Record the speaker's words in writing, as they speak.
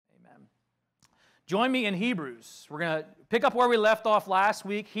Join me in Hebrews. We're going to pick up where we left off last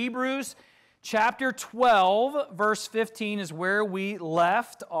week. Hebrews chapter 12, verse 15 is where we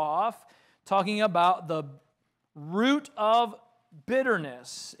left off, talking about the root of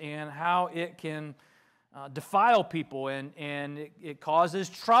bitterness and how it can defile people and it causes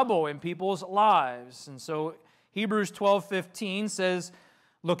trouble in people's lives. And so Hebrews 12:15 says,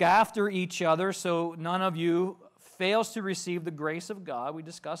 look after each other so none of you fails to receive the grace of God. We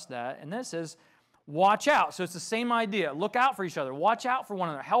discussed that. And then it says, watch out. So it's the same idea. Look out for each other. Watch out for one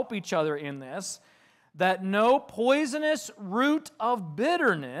another. Help each other in this, that no poisonous root of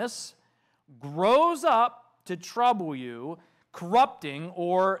bitterness grows up to trouble you, corrupting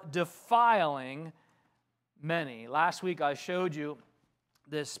or defiling many. Last week I showed you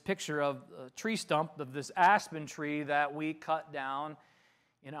this picture of a tree stump of this aspen tree that we cut down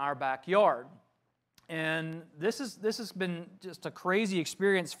in our backyard. And this has been just a crazy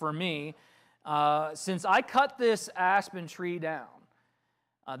experience for me. Since I cut this aspen tree down,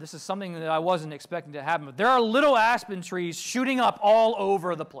 this is something that I wasn't expecting to happen, but there are little aspen trees shooting up all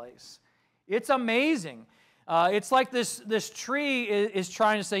over the place. It's amazing. It's like this tree is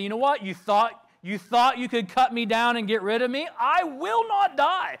trying to say, you know what, you thought you could cut me down and get rid of me? I will not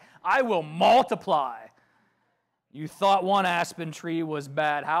die. I will multiply. You thought one aspen tree was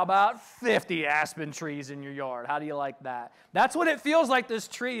bad. How about 50 aspen trees in your yard? How do you like that? That's what it feels like this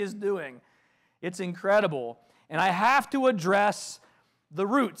tree is doing. It's incredible. And I have to address the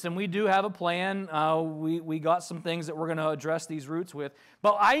roots, and we do have a plan. We got some things that we're going to address these roots with.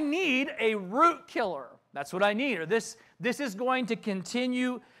 But I need a root killer. That's what I need. Or this is going to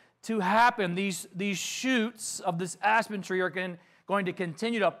continue to happen. These shoots of this aspen tree are going to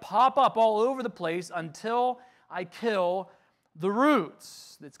continue to pop up all over the place until I kill the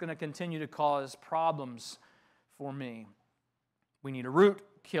roots. It's going to continue to cause problems for me. We need a root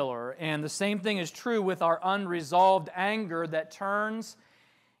killer. And the same thing is true with our unresolved anger that turns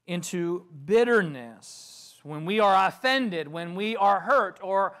into bitterness. When we are offended, when we are hurt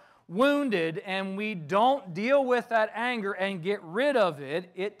or wounded, and we don't deal with that anger and get rid of it,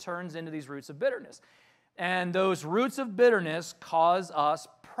 it turns into these roots of bitterness. And those roots of bitterness cause us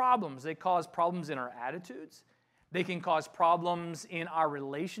problems. They cause problems in our attitudes. They can cause problems in our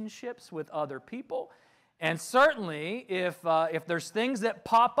relationships with other people. And certainly, if there's things that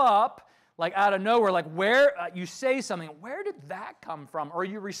pop up, like out of nowhere, like where you say something, where did that come from? Or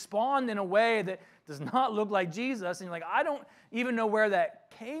you respond in a way that does not look like Jesus, and you're like, I don't even know where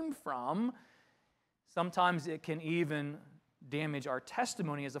that came from. Sometimes it can even damage our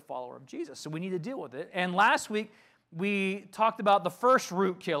testimony as a follower of Jesus. So we need to deal with it. And last week, we talked about the first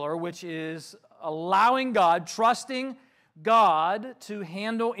root killer, which is allowing God, trusting God to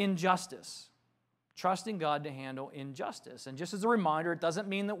handle injustice. Trusting God to handle injustice. And just as a reminder, it doesn't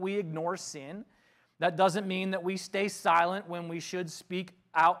mean that we ignore sin. That doesn't mean that we stay silent when we should speak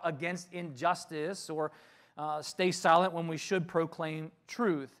out against injustice or stay silent when we should proclaim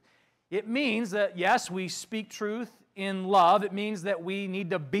truth. It means that, yes, we speak truth in love. It means that we need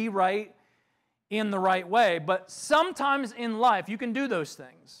to be right in the right way. But sometimes in life, you can do those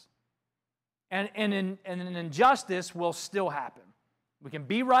things. And an injustice will still happen. We can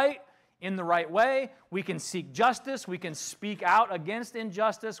be right in the right way. We can seek justice. We can speak out against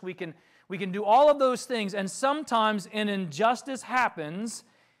injustice. We can do all of those things. And sometimes an injustice happens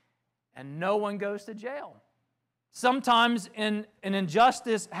and no one goes to jail. Sometimes an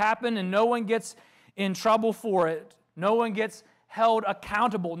injustice happens and no one gets in trouble for it. No one gets held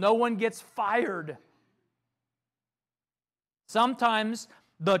accountable. No one gets fired. Sometimes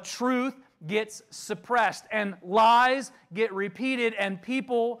the truth gets suppressed and lies get repeated and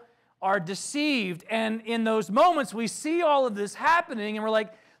people are deceived. And in those moments, we see all of this happening and we're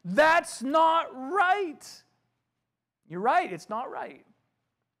like, that's not right. You're right, it's not right.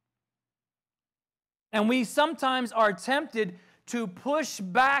 And we sometimes are tempted to push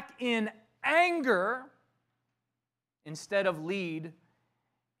back in anger instead of lead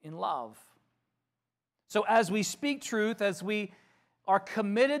in love. So as we speak truth, as we are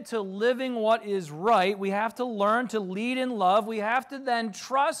committed to living what is right, we have to learn to lead in love. We have to then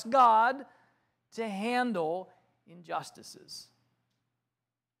trust God to handle injustices.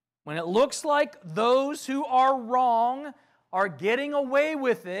 When it looks like those who are wrong are getting away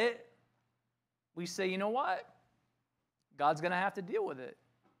with it, we say, you know what? God's going to have to deal with it.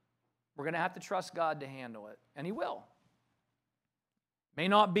 We're going to have to trust God to handle it, and He will. May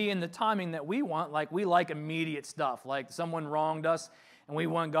not be in the timing that we want, like we like immediate stuff, like someone wronged us, and we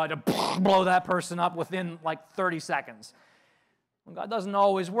want God to blow that person up within like 30 seconds. Well, God doesn't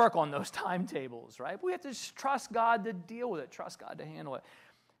always work on those timetables, right? We have to trust God to deal with it, trust God to handle it.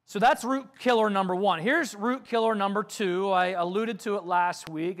 So that's root killer number one. Here's root killer number two. I alluded to it last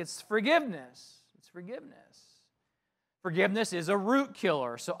week. It's forgiveness. It's forgiveness. Forgiveness is a root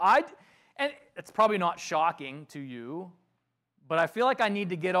killer. And it's probably not shocking to you, but I feel like I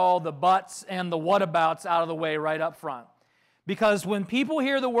need to get all the buts and the whatabouts out of the way right up front. Because when people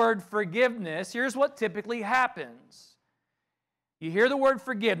hear the word forgiveness, here's what typically happens. You hear the word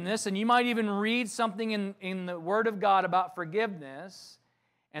forgiveness, and you might even read something in the Word of God about forgiveness,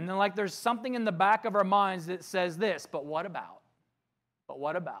 and then like there's something in the back of our minds that says this, but what about? But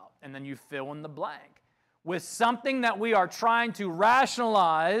what about? And then you fill in the blank with something that we are trying to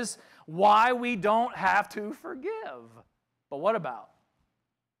rationalize why we don't have to forgive. But what about?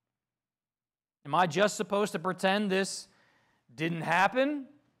 Am I just supposed to pretend this didn't happen?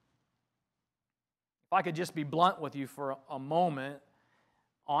 If I could just be blunt with you for a moment,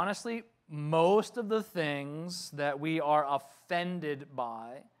 honestly, most of the things that we are offended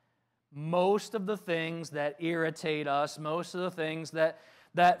by, most of the things that irritate us, most of the things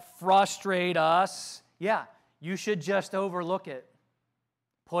that frustrate us, yeah, you should just overlook it.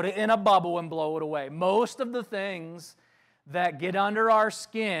 Put it in a bubble and blow it away. Most of the things that get under our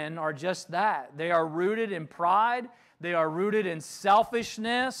skin are just that. They are rooted in pride. They are rooted in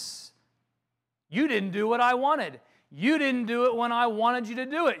selfishness. You didn't do what I wanted. You didn't do it when I wanted you to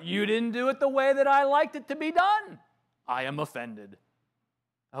do it. You didn't do it the way that I liked it to be done. I am offended.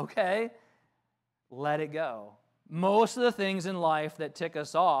 Okay? Let it go. Most of the things in life that tick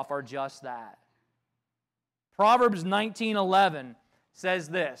us off are just that. Proverbs 19:11 says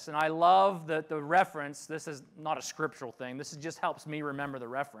this, and I love the reference. This is not a scriptural thing. This just helps me remember the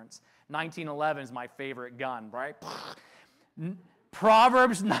reference. 19:11 is my favorite gun, right?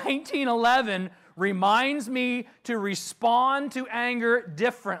 Proverbs 19:11 reminds me to respond to anger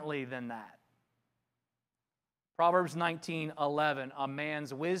differently than that. Proverbs 19:11, a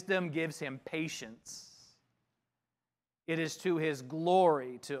man's wisdom gives him patience. It is to his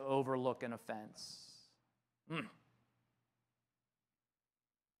glory to overlook an offense.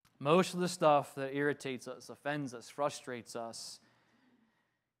 Most of the stuff that irritates us, offends us, frustrates us,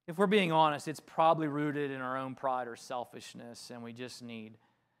 if we're being honest, it's probably rooted in our own pride or selfishness, and we just need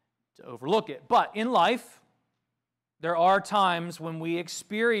to overlook it. But in life, there are times when we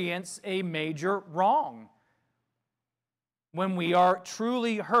experience a major wrong, when we are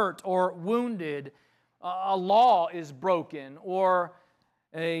truly hurt or wounded, a law is broken, or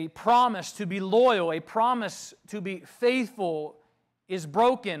a promise to be loyal, a promise to be faithful is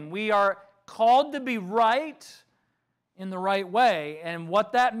broken. We are called to be right in the right way. And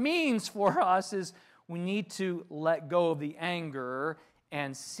what that means for us is we need to let go of the anger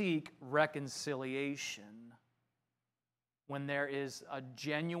and seek reconciliation. When there is a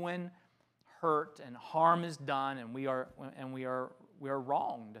genuine hurt and harm is done and we are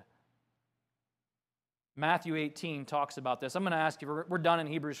wronged. Matthew 18 talks about this. I'm going to ask you, we're done in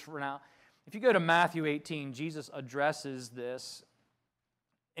Hebrews for now. If you go to Matthew 18, Jesus addresses this.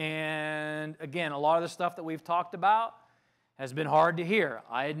 And again, a lot of the stuff that we've talked about has been hard to hear.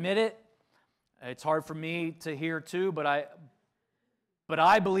 I admit it. It's hard for me to hear too, but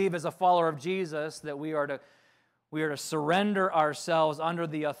I believe as a follower of Jesus that we are to surrender ourselves under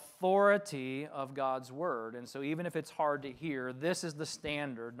the authority of God's Word. And so even if it's hard to hear, this is the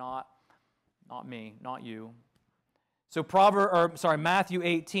standard, not me, not you. So Matthew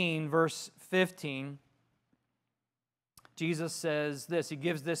 18, verse 15, Jesus says this, he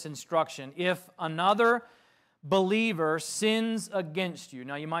gives this instruction. If another believer sins against you.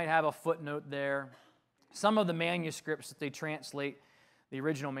 Now you might have a footnote there. Some of the manuscripts that they translate, the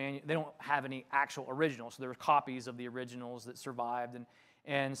original they don't have any actual originals. So there are copies of the originals that survived.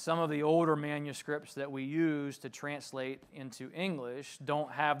 And some of the older manuscripts that we use to translate into English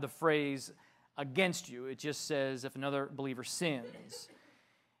don't have the phrase against you. It just says if another believer sins.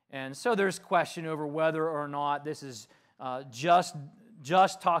 And so there's question over whether or not this is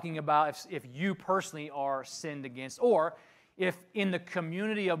just talking about if you personally are sinned against, or if in the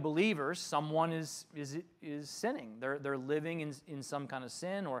community of believers someone is sinning. They're living in some kind of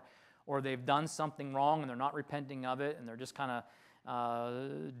sin, or they've done something wrong and they're not repenting of it, and they're just kind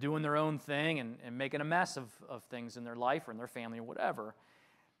of doing their own thing and making a mess of things in their life or in their family or whatever.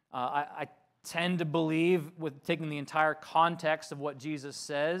 I tend to believe, with taking the entire context of what Jesus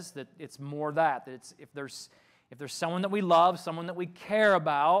says, that it's more that it's if there's someone that we love, someone that we care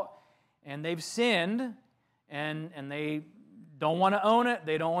about, and they've sinned, and they don't want to own it,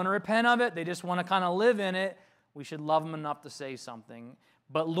 they don't want to repent of it, they just want to kind of live in it, we should love them enough to say something.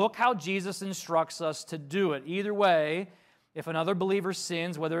 But look how Jesus instructs us to do it. Either way, if another believer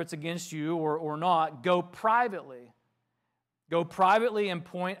sins, whether it's against you or not, go privately. Go privately and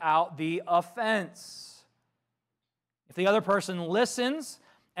point out the offense. If the other person listens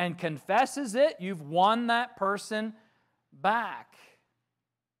and confesses it, you've won that person back.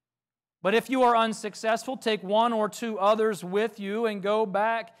 But if you are unsuccessful, take one or two others with you and go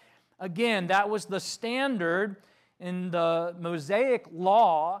back. Again, that was the standard in the Mosaic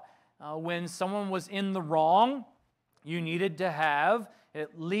law. When someone was in the wrong, you needed to have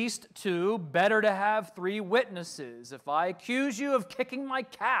at least two, better to have three witnesses. If I accuse you of kicking my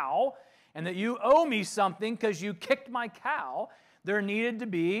cow and that you owe me something because you kicked my cow, there needed to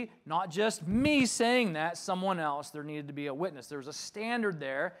be not just me saying that, someone else. There needed to be a witness. There was a standard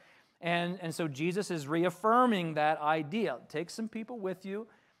there. And so Jesus is reaffirming that idea. Take some people with you,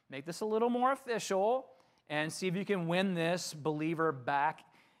 make this a little more official, and see if you can win this believer back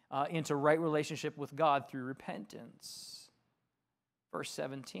into right relationship with God through repentance. Verse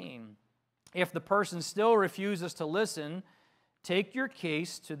 17, if the person still refuses to listen, take your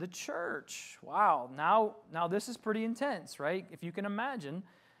case to the church. Wow, now this is pretty intense, right? If you can imagine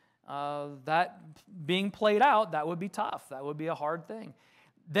that being played out, that would be tough. That would be a hard thing.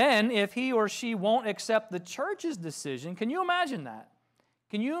 Then, if he or she won't accept the church's decision, can you imagine that?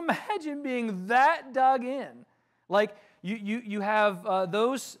 Can you imagine being that dug in? Like, you have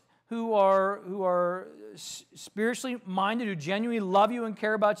those who are spiritually minded, who genuinely love you and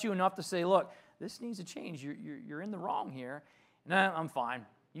care about you enough to say, look, this needs to change. You're in the wrong here. Nah, I'm fine.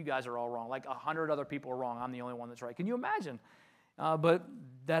 You guys are all wrong. Like 100 other people are wrong. I'm the only one that's right. Can you imagine? But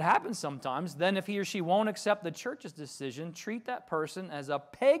that happens sometimes. Then if he or she won't accept the church's decision, treat that person as a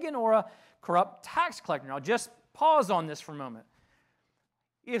pagan or a corrupt tax collector. Now, just pause on this for a moment.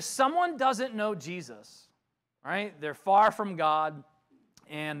 If someone doesn't know Jesus, right, they're far from God,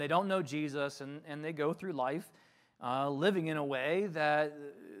 and they don't know Jesus, and they go through life living in a way that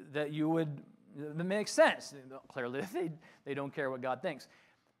you would, that makes sense. Clearly, they don't care what God thinks.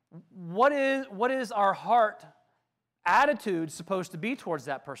 What is our heart attitude supposed to be towards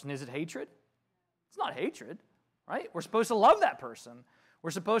that person? Is it hatred? It's not hatred, right? We're supposed to love that person.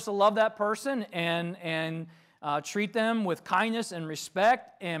 We're supposed to love that person and treat them with kindness and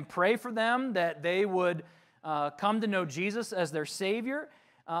respect and pray for them that they would come to know Jesus as their Savior.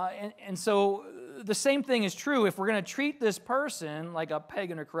 And so the same thing is true if we're going to treat this person like a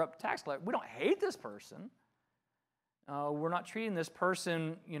pagan or corrupt tax collector. We don't hate this person. We're not treating this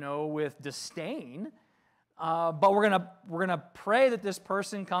person, with disdain. But we're gonna pray that this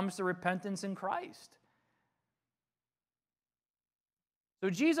person comes to repentance in Christ. So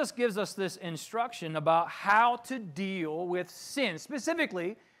Jesus gives us this instruction about how to deal with sin,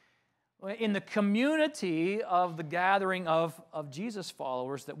 specifically in the community of the gathering of Jesus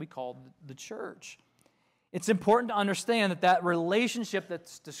followers that we call the church. It's important to understand that relationship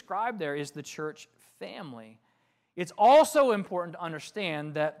that's described there is the church family. It's also important to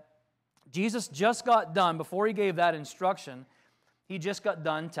understand that Jesus just got done, before he gave that instruction, he just got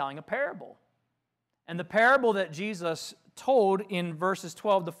done telling a parable. And the parable that Jesus told in verses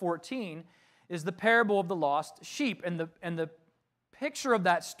 12 to 14 is the parable of the lost sheep. And the picture of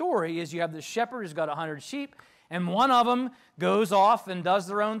that story is you have the shepherd who's got 100 sheep, and one of them goes off and does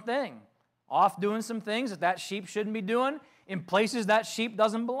their own thing, off doing some things that sheep shouldn't be doing in places that sheep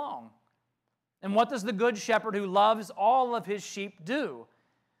doesn't belong. And what does the good shepherd who loves all of his sheep do?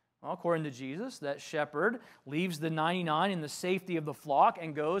 Well, according to Jesus, that shepherd leaves the 99 in the safety of the flock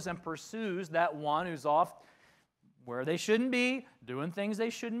and goes and pursues that one who's off where they shouldn't be, doing things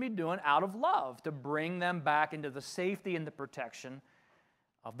they shouldn't be doing out of love, to bring them back into the safety and the protection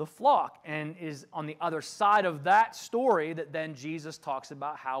of the flock. And is on the other side of that story that then Jesus talks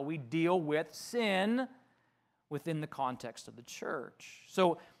about how we deal with sin within the context of the church.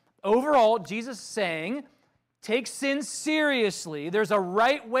 So overall, Jesus is saying, take sin seriously. There's a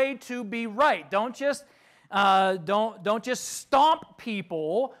right way to be right. Don't just stomp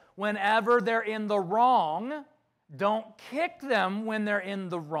people whenever they're in the wrong. Don't kick them when they're in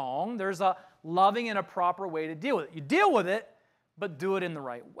the wrong. There's a loving and a proper way to deal with it. You deal with it, but do it in the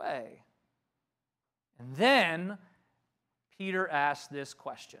right way. And then Peter asks this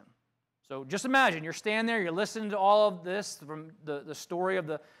question. So just imagine, you're standing there, you're listening to all of this from the story of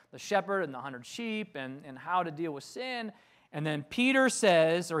the shepherd and the 100 sheep and how to deal with sin. And then Peter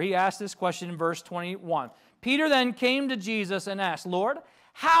says, or he asks this question in verse 21. Peter then came to Jesus and asked, Lord,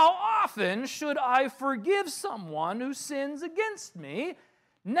 how often should I forgive someone who sins against me?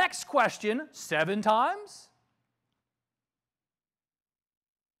 Next question, 7 times?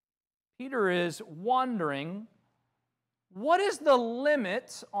 Peter is wondering, what is the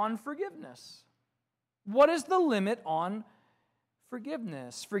limit on forgiveness? What is the limit on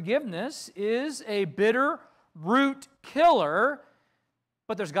forgiveness? Forgiveness is a bitter root killer,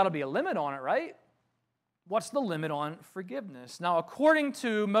 but there's got to be a limit on it, right? What's the limit on forgiveness? Now, according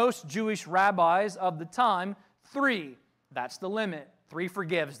to most Jewish rabbis of the time, 3. That's the limit. 3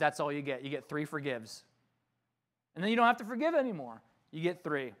 forgives. That's all you get. You get 3 forgives. And then you don't have to forgive anymore. You get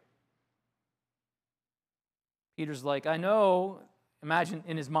 3. Peter's like, I know, imagine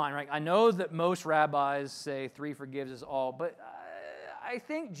in his mind, right? I know that most rabbis say 3 forgives is all, but I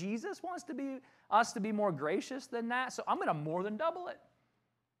think Jesus wants us to be more gracious than that, so I'm going to more than double it.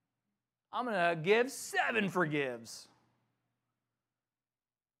 I'm going to give 7 forgives.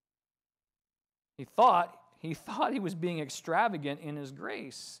 He thought he was being extravagant in his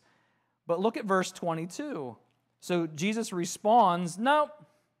grace. But look at verse 22. So Jesus responds, nope,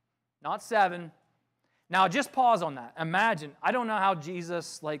 not 7. Now just pause on that. Imagine, I don't know how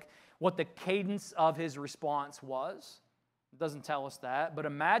Jesus, what the cadence of his response was. It doesn't tell us that. But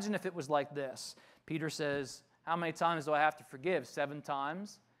imagine if it was like this. Peter says, how many times do I have to forgive? 7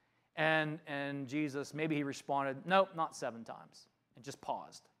 times? And Jesus, maybe he responded, nope, not 7 times. And just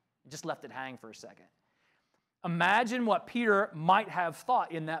paused. Just left it hang for a second. Imagine what Peter might have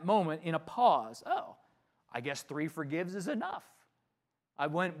thought in that moment in a pause. Oh, I guess 3 forgives is enough. I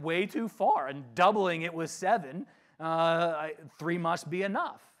went way too far, and doubling it was 7. 3 must be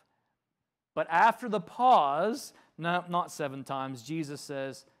enough. But after the pause, no, not 7 times, Jesus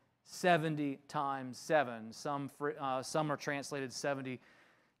says 70 times 7. Some are translated 70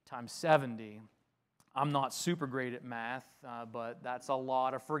 times 70. I'm not super great at math, but that's a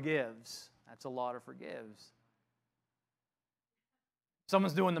lot of forgives. That's a lot of forgives.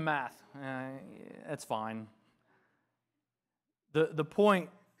 Someone's doing the math. That's fine. The point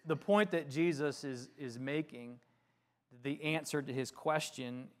that Jesus is making, the answer to his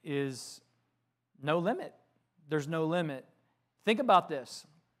question is no limit. There's no limit. Think about this.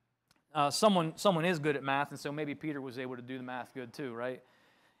 Someone is good at math, and so maybe Peter was able to do the math good too, right?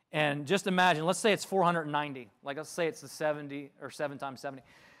 And just imagine, let's say it's 490. Let's say it's the 70 or 7 times 70.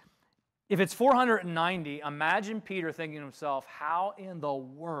 If it's 490, imagine Peter thinking to himself, how in the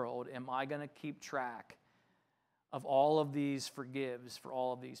world am I going to keep track of all of these forgives for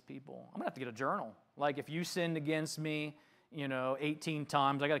all of these people? I'm going to have to get a journal. If you sinned against me, 18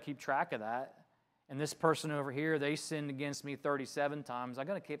 times, I got to keep track of that. And this person over here, they sinned against me 37 times. How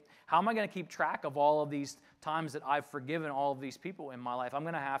am I going to keep track of all of these times that I've forgiven all of these people in my life? I'm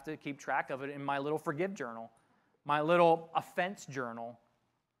going to have to keep track of it in my little forgive journal, my little offense journal.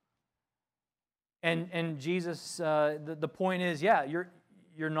 And Jesus, the point is, yeah,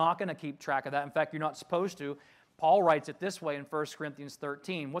 you're not going to keep track of that. In fact, you're not supposed to. Paul writes it this way in 1 Corinthians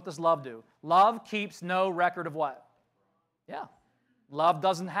 13. What does love do? Love keeps no record of what? Yeah. Love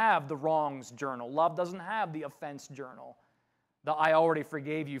doesn't have the wrongs journal. Love doesn't have the offense journal. The I already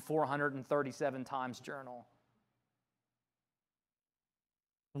forgave you 437 times journal.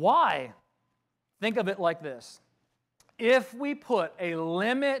 Why? Think of it like this. If we put a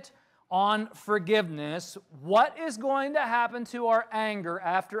limit on forgiveness, what is going to happen to our anger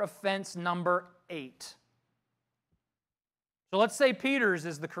after offense number 8? So let's say Peter's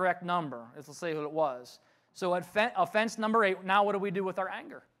is the correct number. Let's say who it was. So at offense number 8, now what do we do with our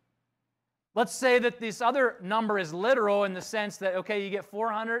anger? Let's say that this other number is literal in the sense that, okay, you get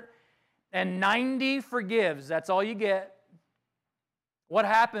 490 forgives. That's all you get. What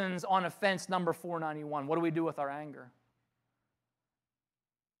happens on offense number 491? What do we do with our anger?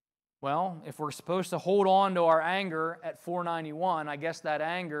 Well, if we're supposed to hold on to our anger at 491, I guess that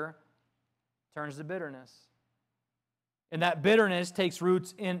anger turns to bitterness. And that bitterness takes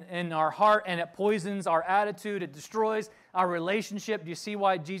roots in our heart, and it poisons our attitude. It destroys our relationship. Do you see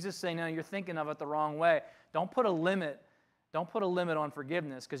why Jesus is saying, no, you're thinking of it the wrong way? Don't put a limit. Don't put a limit on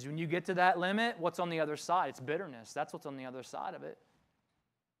forgiveness, because when you get to that limit, what's on the other side? It's bitterness. That's what's on the other side of it.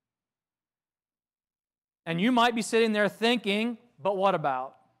 And you might be sitting there thinking, but what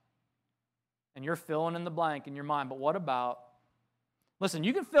about? And you're filling in the blank in your mind, but what about? Listen,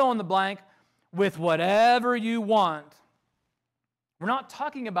 you can fill in the blank with whatever you want. We're not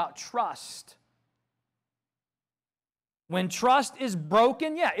talking about trust. When trust is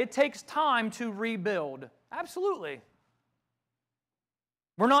broken, yeah, it takes time to rebuild. Absolutely.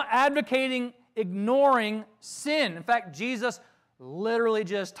 We're not advocating ignoring sin. In fact, Jesus literally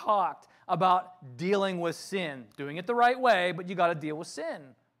just talked about dealing with sin. Doing it the right way, but you got to deal with sin.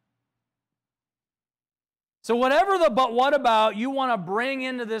 So whatever the but what about you want to bring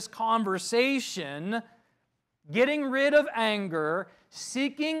into this conversation, getting rid of anger,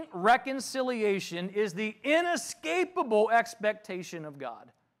 seeking reconciliation is the inescapable expectation of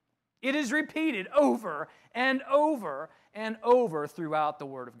God. It is repeated over and over and over throughout the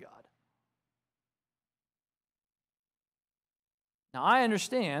Word of God. Now, I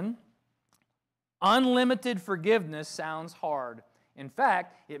understand unlimited forgiveness sounds hard. In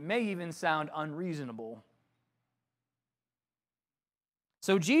fact, it may even sound unreasonable.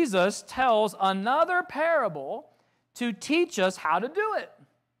 So Jesus tells another parable to teach us how to do it.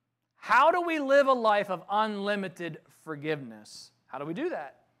 How do we live a life of unlimited forgiveness? How do we do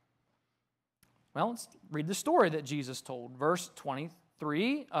that? Well, let's read the story that Jesus told. Verse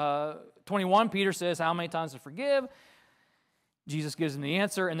 21, Peter says, how many times to forgive? Jesus gives him the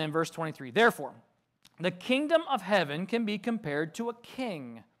answer. And then verse 23, therefore, the kingdom of heaven can be compared to a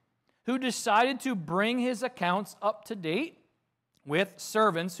king who decided to bring his accounts up to date with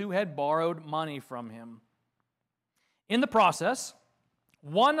servants who had borrowed money from him. In the process,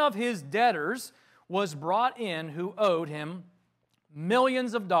 one of his debtors was brought in who owed him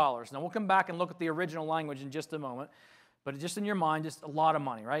millions of dollars. Now, we'll come back and look at the original language in just a moment, but just in your mind, just a lot of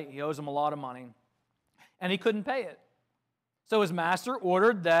money, right? He owes him a lot of money, and he couldn't pay it. So his master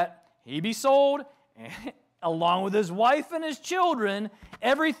ordered that he be sold, along with his wife and his children,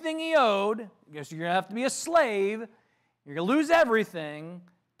 everything he owed. I guess you're going to have to be a slave. You're going to lose everything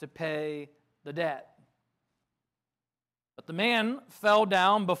to pay the debt. But the man fell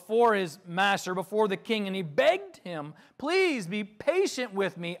down before his master, before the king, and he begged him, please be patient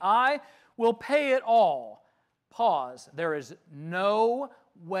with me. I will pay it all. Pause. There is no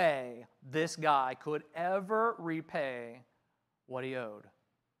way this guy could ever repay what he owed.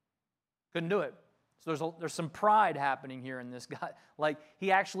 Couldn't do it. So there's some pride happening here in this guy. Like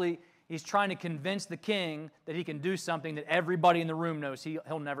he's trying to convince the king that he can do something that everybody in the room knows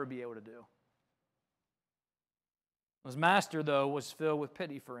he'll never be able to do. His master, though, was filled with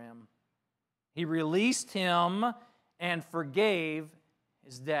pity for him. He released him and forgave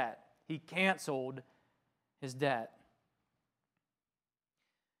his debt. He canceled his debt.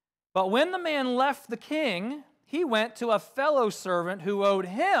 But when the man left the king, he went to a fellow servant who owed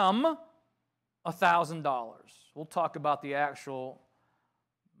him $1,000. We'll talk about the actual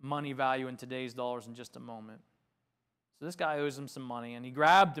money value in today's dollars in just a moment. So this guy owes him some money, and he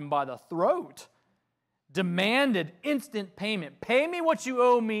grabbed him by the throat, demanded instant payment. Pay me what you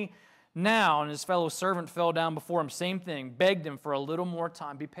owe me now. And his fellow servant fell down before him. Same thing. Begged him for a little more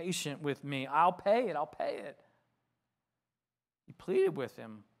time. Be patient with me. I'll pay it. I'll pay it. He pleaded with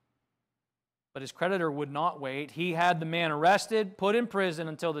him. But his creditor would not wait. He had the man arrested, put in prison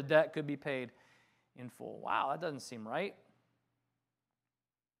until the debt could be paid in full. Wow, that doesn't seem right.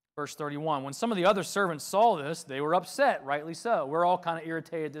 Verse 31, when some of the other servants saw this, they were upset, rightly so. We're all kind of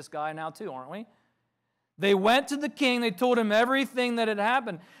irritated at this guy now too, aren't we? They went to the king. They told him everything that had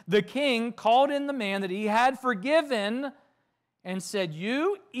happened. The king called in the man that he had forgiven and said,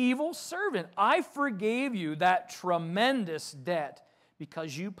 you evil servant, I forgave you that tremendous debt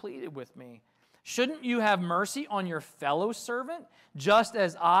because you pleaded with me. Shouldn't you have mercy on your fellow servant, just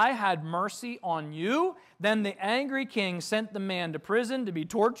as I had mercy on you? Then the angry king sent the man to prison to be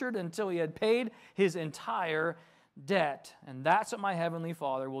tortured until he had paid his entire debt. And that's what my heavenly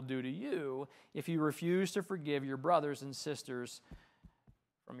Father will do to you if you refuse to forgive your brothers and sisters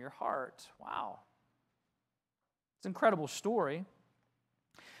from your heart. Wow. It's an incredible story.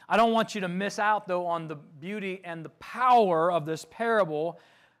 I don't want you to miss out, though, on the beauty and the power of this parable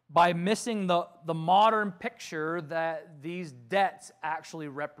by missing the modern picture that these debts actually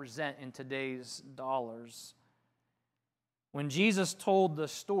represent in today's dollars. When Jesus told the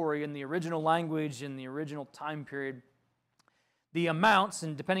story in the original language, in the original time period, the amounts,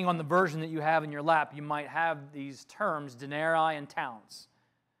 and depending on the version that you have in your lap, you might have these terms, denarii and talents.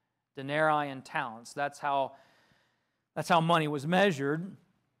 Denarii and talents. That's how money was measured.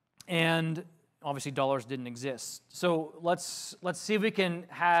 And obviously, dollars didn't exist. So let's see if we can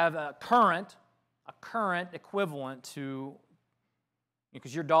have a current equivalent to,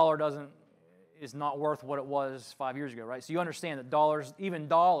 because your dollar is not worth what it was 5 years ago, right? So you understand that even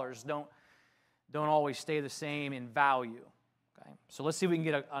dollars don't always stay the same in value. Okay? So let's see if we can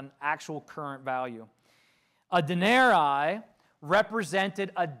get an actual current value. A denarii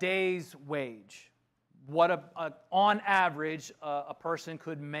represented a day's wage. What on average a person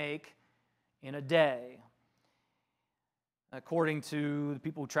could make in a day. According to the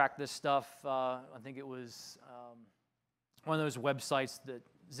people who track this stuff, I think it was one of those websites, that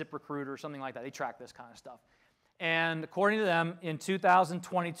ZipRecruiter or something like that. They track this kind of stuff. And according to them, in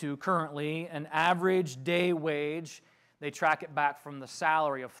 2022, currently, an average day wage, they track it back from the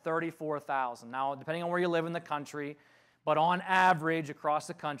salary of $34,000. Now, depending on where you live in the country, but on average across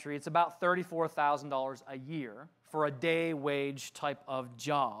the country, it's about $34,000 a year for a day wage type of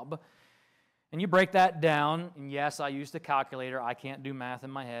job. And you break that down, and yes, I used a calculator. I can't do math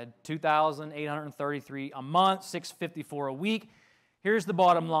in my head. $2,833 a month, $654 a week. Here's the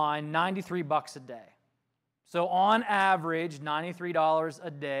bottom line, $93 a day. So on average, $93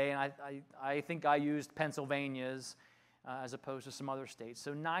 a day, and I think I used Pennsylvania's as opposed to some other states.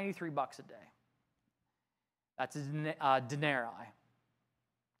 So $93 a day. That's a denarii,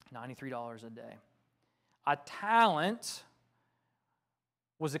 $93 a day. A talent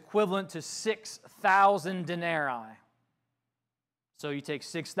was equivalent to 6,000 denarii. So you take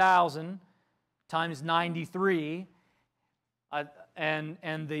 6,000 times 93,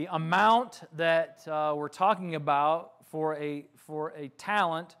 and the amount that we're talking about for a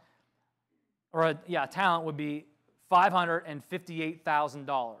talent, talent would be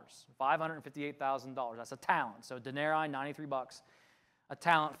 $558,000. $558,000. That's a talent. So denarii, $93. A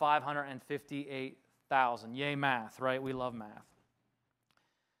talent, $558,000. Yay, math, right? We love math.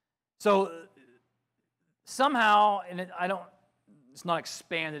 So somehow, and it's not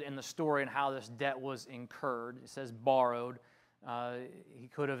expanded in the story on how this debt was incurred. It says borrowed. He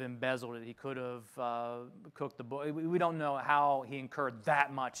could have embezzled it. He could have cooked the book. We don't know how he incurred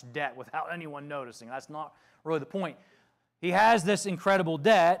that much debt without anyone noticing. That's not really the point. He has this incredible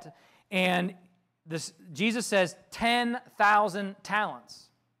debt, and Jesus says 10,000 talents.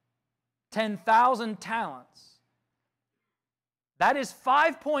 10,000 talents. That is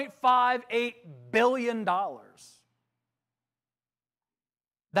 $5.58 billion.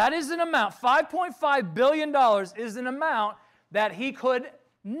 That is an amount, $5.5 billion is an amount that he could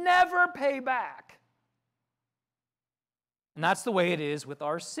never pay back. And that's the way it is with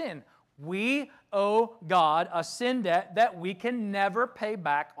our sin. We owe God a sin debt that we can never pay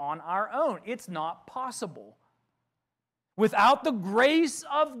back on our own. It's not possible. Without the grace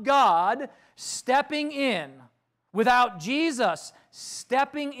of God stepping in, without Jesus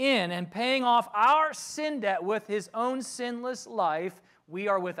stepping in and paying off our sin debt with His own sinless life, we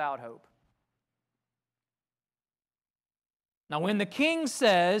are without hope. Now, when the king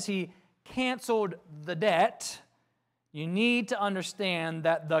says he canceled the debt, you need to understand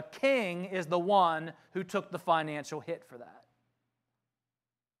that the king is the one who took the financial hit for that.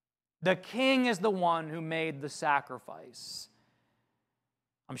 The king is the one who made the sacrifice.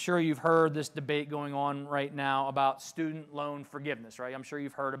 I'm sure you've heard this debate going on right now about student loan forgiveness, right? I'm sure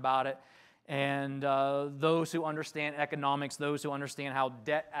you've heard about it. And those who understand economics, those who understand how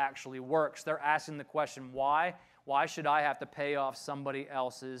debt actually works, they're asking the question, why? Why should I have to pay off somebody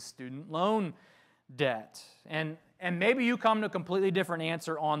else's student loan debt? And maybe you come to a completely different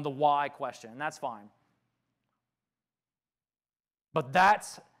answer on the why question, and that's fine. But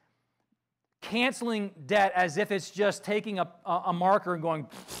that's canceling debt as if it's just taking a marker and going,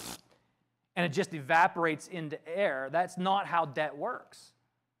 and it just evaporates into air. That's not how debt works.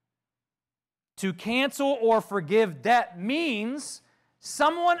 To cancel or forgive debt means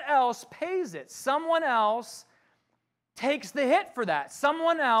someone else pays it. Someone else takes the hit for that.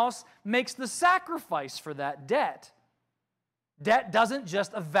 Someone else makes the sacrifice for that debt. Debt doesn't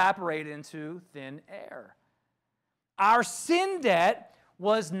just evaporate into thin air. Our sin debt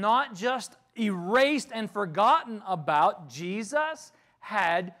was not just erased and forgotten about. Jesus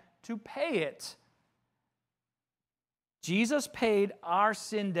had to pay it. Jesus paid our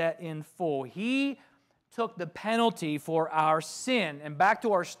sin debt in full. He took the penalty for our sin. And back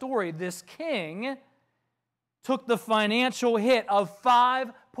to our story, this king took the financial hit of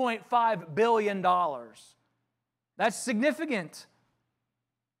 $5.5 billion. That's significant.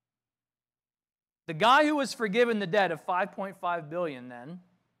 The guy who was forgiven the debt of $5.5 billion then,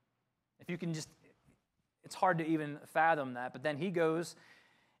 if you can just, it's hard to even fathom that, but then he goes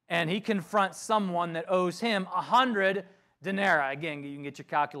and he confronts someone that owes him 100 denarii. Again, you can get your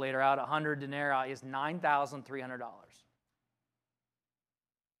calculator out. 100 denarii is $9,300.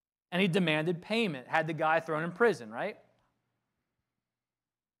 And he demanded payment, had the guy thrown in prison, right?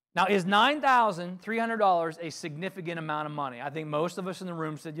 Now, is $9,300 a significant amount of money? I think most of us in the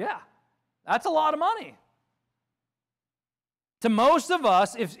room said, yeah, that's a lot of money. To most of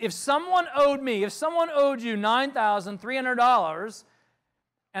us, if someone owed me, if someone owed you $9,300,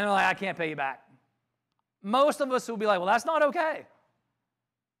 and they're like, I can't pay you back, most of us will be like, well, that's not okay.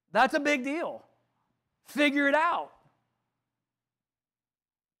 That's a big deal. Figure it out.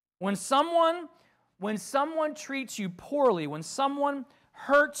 When someone treats you poorly, when someone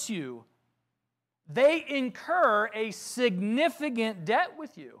hurts you, they incur a significant debt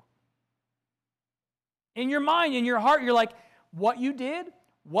with you. In your mind, in your heart, you're like, what you did,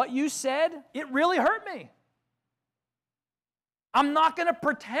 what you said, it really hurt me. I'm not going to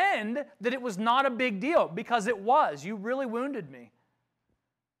pretend that it was not a big deal, because it was. You really wounded me.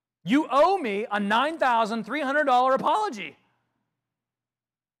 You owe me a $9,300 apology.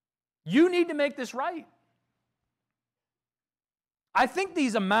 You need to make this right. I think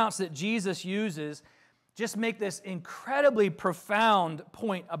these amounts that Jesus uses just make this incredibly profound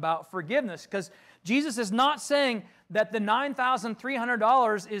point about forgiveness, because Jesus is not saying that the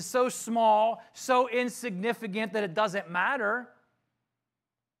 $9,300 is so small, so insignificant that it doesn't matter.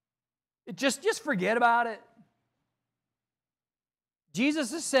 Just forget about it.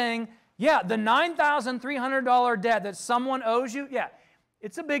 Jesus is saying, yeah, the $9,300 debt that someone owes you, yeah,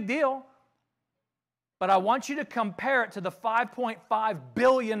 it's a big deal. But I want you to compare it to the $5.5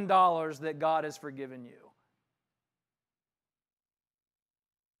 billion that God has forgiven you.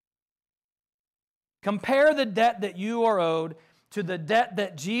 Compare the debt that you are owed to the debt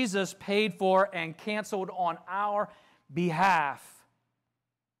that Jesus paid for and canceled on our behalf.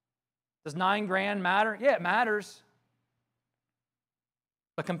 Does $9,000 matter? Yeah, it matters.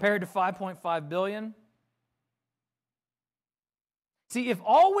 But compared to $5.5 billion? See, if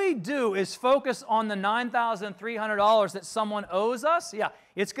all we do is focus on the $9,300 that someone owes us, yeah,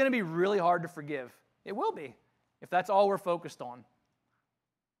 it's going to be really hard to forgive. It will be, if that's all we're focused on.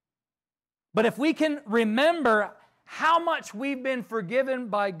 But if we can remember how much we've been forgiven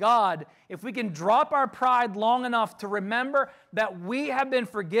by God, if we can drop our pride long enough to remember that we have been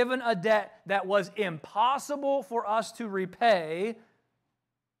forgiven a debt that was impossible for us to repay,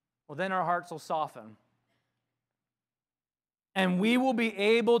 well, then our hearts will soften. And we will be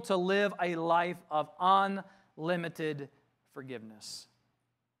able to live a life of unlimited forgiveness.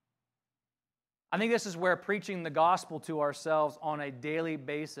 I think this is where preaching the gospel to ourselves on a daily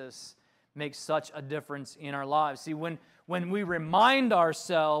basis makes such a difference in our lives. See, when we remind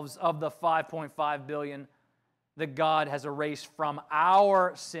ourselves of the $5.5 billion that God has erased from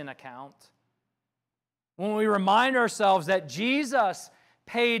our sin account, when we remind ourselves that Jesus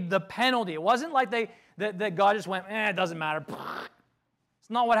paid the penalty, it wasn't like that God just went, it doesn't matter. It's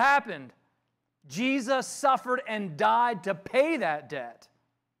not what happened. Jesus suffered and died to pay that debt.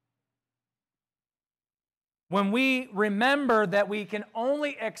 When we remember that we can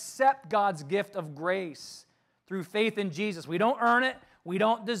only accept God's gift of grace through faith in Jesus, we don't earn it, we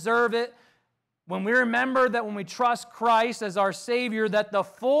don't deserve it. When we remember that when we trust Christ as our Savior, that the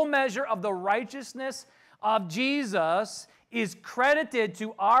full measure of the righteousness of Jesus is credited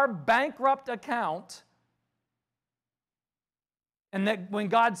to our bankrupt account, and that when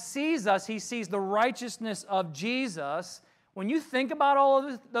God sees us, He sees the righteousness of Jesus. When you think about all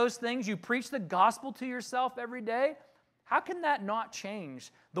of those things, you preach the gospel to yourself every day, how can that not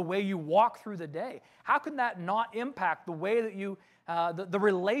change the way you walk through the day? How can that not impact the way that you, the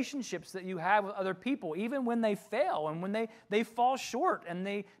relationships that you have with other people, even when they fail and when they fall short and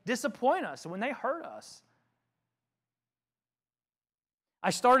they disappoint us and when they hurt us? I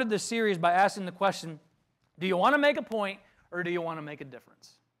started this series by asking the question, do you want to make a point or do you want to make a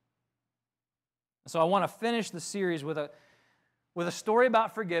difference? So I want to finish the series with a story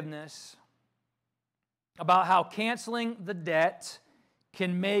about forgiveness, about how canceling the debt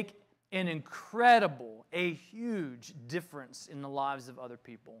can make an incredible, a huge difference in the lives of other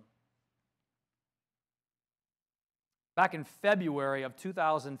people. Back in February of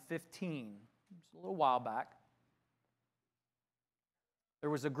 2015, just a little while back, there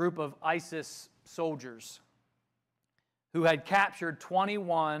was a group of ISIS soldiers who had captured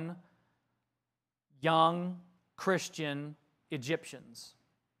 21 young Christian Egyptians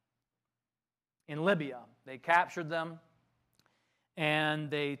in Libya. They captured them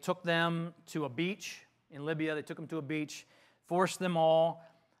and they took them to a beach in Libya. They took them to a beach, forced them all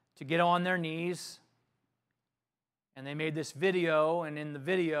to get on their knees, and they made this video, and in the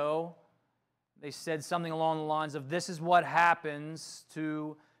video they said something along the lines of, this is what happens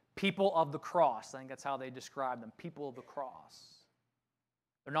to people of the cross. I think that's how they described them, people of the cross.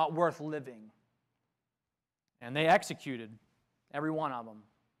 They're not worth living. And they executed every one of them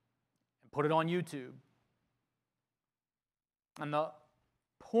and put it on YouTube. And the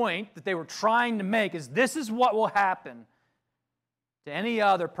point that they were trying to make is, this is what will happen to any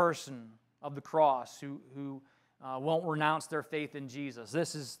other person of the cross who won't renounce their faith in Jesus.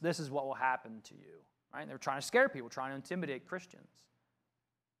 This is what will happen to you. Right? They were trying to scare people, trying to intimidate Christians.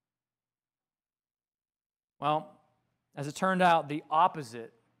 Well, as it turned out, the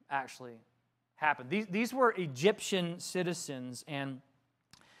opposite actually happened. These were Egyptian citizens, and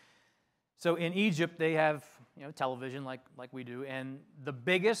so in Egypt they have television like we do, and the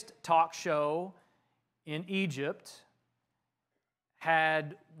biggest talk show in Egypt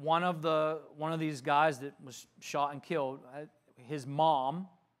had one of these guys that was shot and killed, his mom,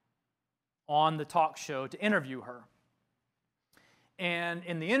 on the talk show to interview her. And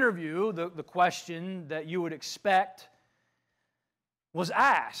in the interview, the question that you would expect was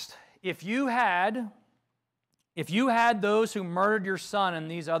asked: if you had if you had those who murdered your son and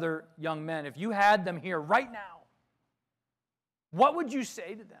these other young men, if you had them here right now, what would you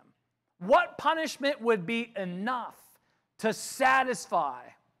say to them? What punishment would be enough to satisfy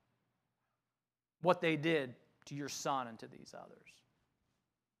what they did to your son and to these others?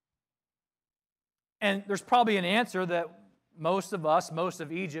 And there's probably an answer that most of us, most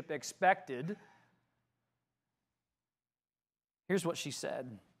of Egypt expected. Here's what she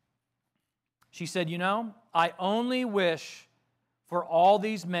said. She said, you know, I only wish for all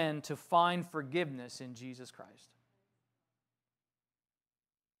these men to find forgiveness in Jesus Christ.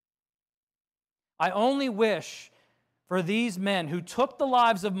 I only wish for these men who took the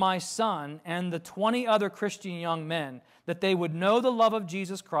lives of my son and the 20 other Christian young men, that they would know the love of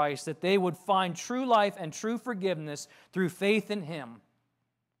Jesus Christ, that they would find true life and true forgiveness through faith in Him.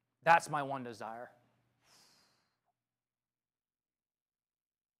 That's my one desire.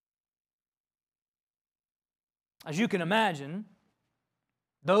 As you can imagine,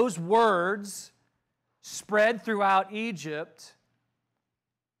 those words spread throughout Egypt,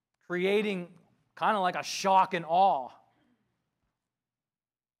 creating kind of like a shock and awe.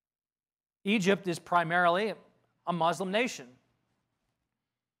 Egypt is primarily a Muslim nation.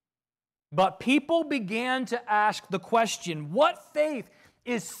 But people began to ask the question, what faith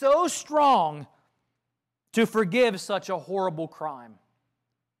is so strong to forgive such a horrible crime?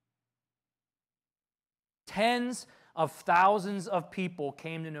 Tens of thousands of people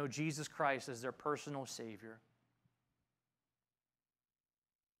came to know Jesus Christ as their personal Savior.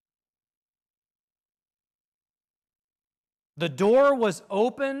 The door was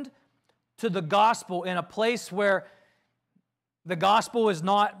opened to the gospel in a place where the gospel is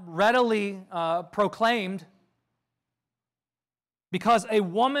not readily proclaimed, because a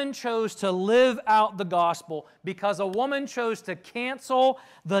woman chose to live out the gospel, because a woman chose to cancel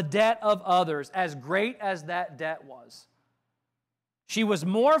the debt of others, as great as that debt was. She was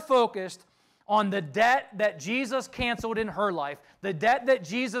more focused on the debt that Jesus canceled in her life, the debt that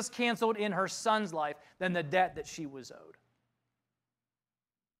Jesus canceled in her son's life, than the debt that she was owed.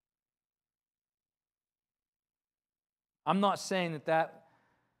 I'm not saying that that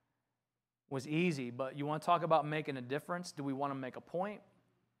was easy, but you want to talk about making a difference? Do we want to make a point,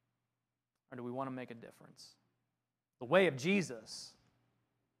 or do we want to make a difference? The way of Jesus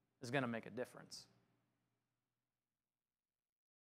is going to make a difference.